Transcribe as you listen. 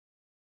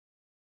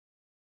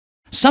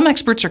Some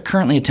experts are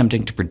currently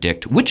attempting to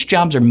predict which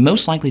jobs are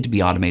most likely to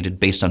be automated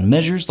based on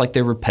measures like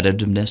their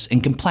repetitiveness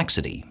and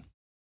complexity.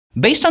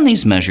 Based on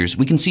these measures,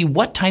 we can see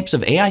what types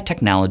of AI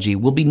technology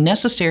will be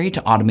necessary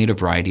to automate a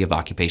variety of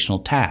occupational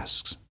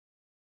tasks.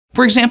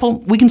 For example,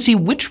 we can see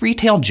which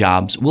retail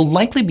jobs will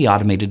likely be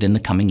automated in the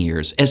coming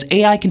years as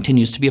AI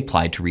continues to be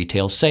applied to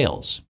retail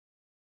sales.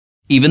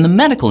 Even the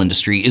medical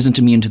industry isn't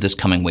immune to this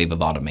coming wave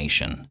of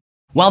automation.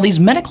 While these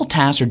medical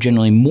tasks are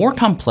generally more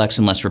complex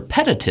and less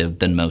repetitive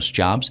than most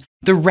jobs,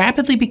 they're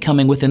rapidly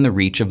becoming within the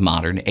reach of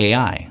modern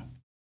AI.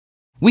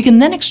 We can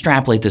then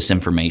extrapolate this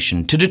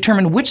information to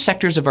determine which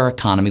sectors of our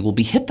economy will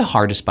be hit the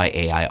hardest by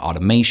AI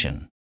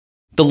automation.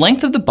 The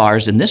length of the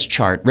bars in this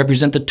chart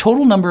represent the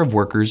total number of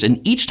workers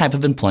in each type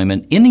of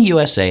employment in the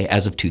USA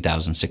as of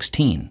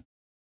 2016.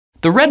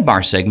 The red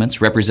bar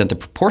segments represent the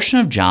proportion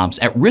of jobs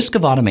at risk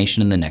of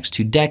automation in the next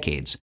 2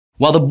 decades,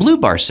 while the blue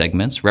bar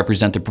segments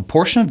represent the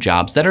proportion of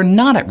jobs that are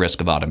not at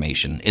risk of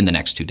automation in the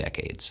next 2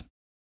 decades.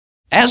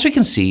 As we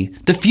can see,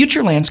 the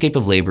future landscape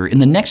of labor in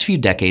the next few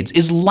decades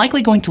is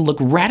likely going to look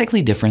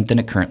radically different than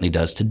it currently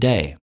does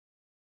today.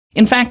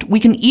 In fact, we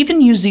can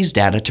even use these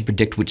data to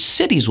predict which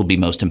cities will be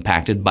most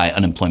impacted by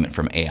unemployment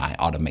from AI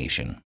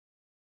automation.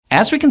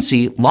 As we can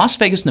see, Las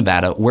Vegas,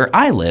 Nevada, where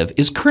I live,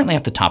 is currently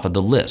at the top of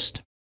the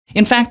list.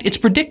 In fact, it's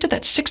predicted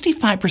that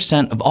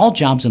 65% of all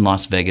jobs in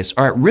Las Vegas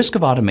are at risk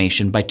of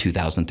automation by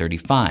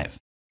 2035,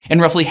 and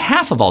roughly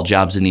half of all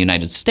jobs in the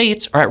United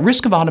States are at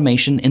risk of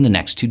automation in the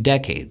next 2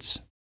 decades.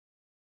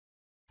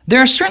 There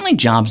are certainly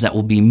jobs that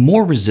will be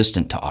more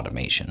resistant to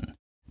automation.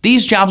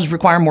 These jobs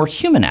require more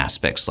human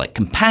aspects like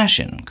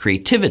compassion,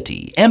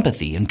 creativity,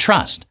 empathy, and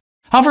trust.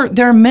 However,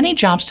 there are many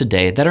jobs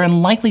today that are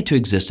unlikely to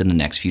exist in the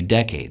next few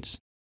decades.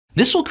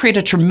 This will create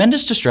a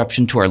tremendous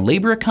disruption to our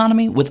labor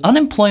economy with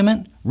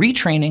unemployment,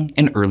 retraining,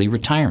 and early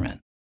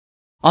retirement.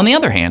 On the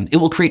other hand, it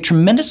will create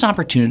tremendous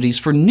opportunities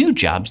for new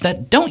jobs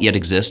that don't yet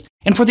exist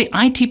and for the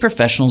IT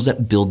professionals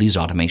that build these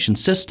automation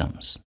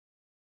systems.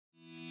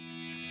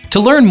 To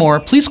learn more,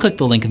 please click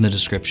the link in the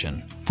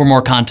description. For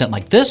more content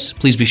like this,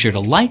 please be sure to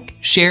like,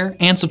 share,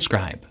 and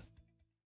subscribe.